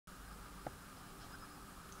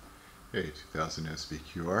Okay, 2000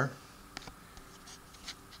 SVQR,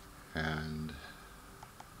 and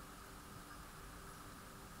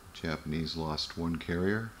Japanese lost one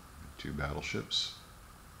carrier, two battleships.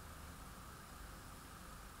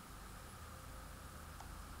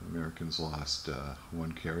 Americans lost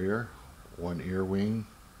one carrier, one air wing,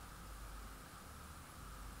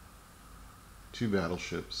 two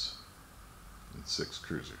battleships, and 6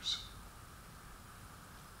 cruisers.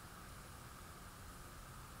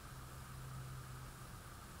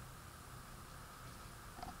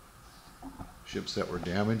 Ships that were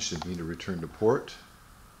damaged and need to return to port.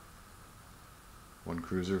 One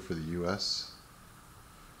cruiser for the U.S.,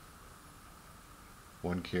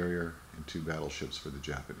 one carrier, and 2 battleships for the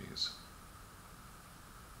Japanese.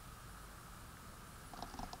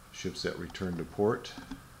 Ships that return to port.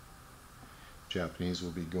 Japanese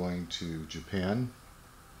will be going to Japan,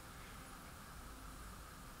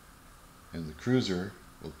 and the cruiser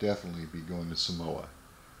will definitely be going to Samoa.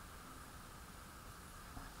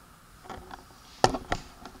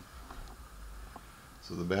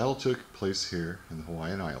 So the battle took place here in the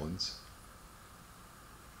Hawaiian Islands.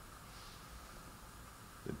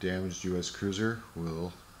 The damaged U.S. cruiser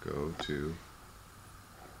will go to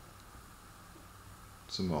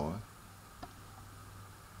Samoa.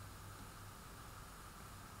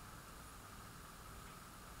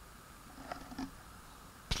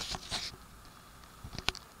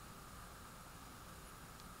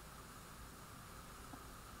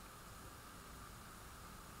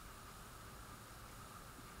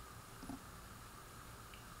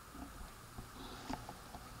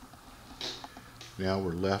 Now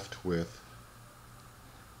we're left with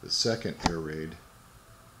the second air raid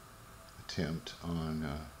attempt on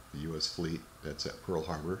the U.S. fleet that's at Pearl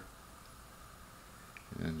Harbor,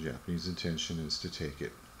 and Japanese intention is to take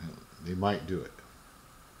it. They might do it.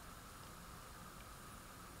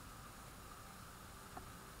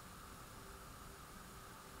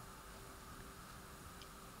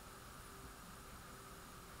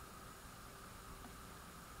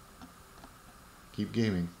 Keep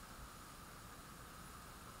gaming.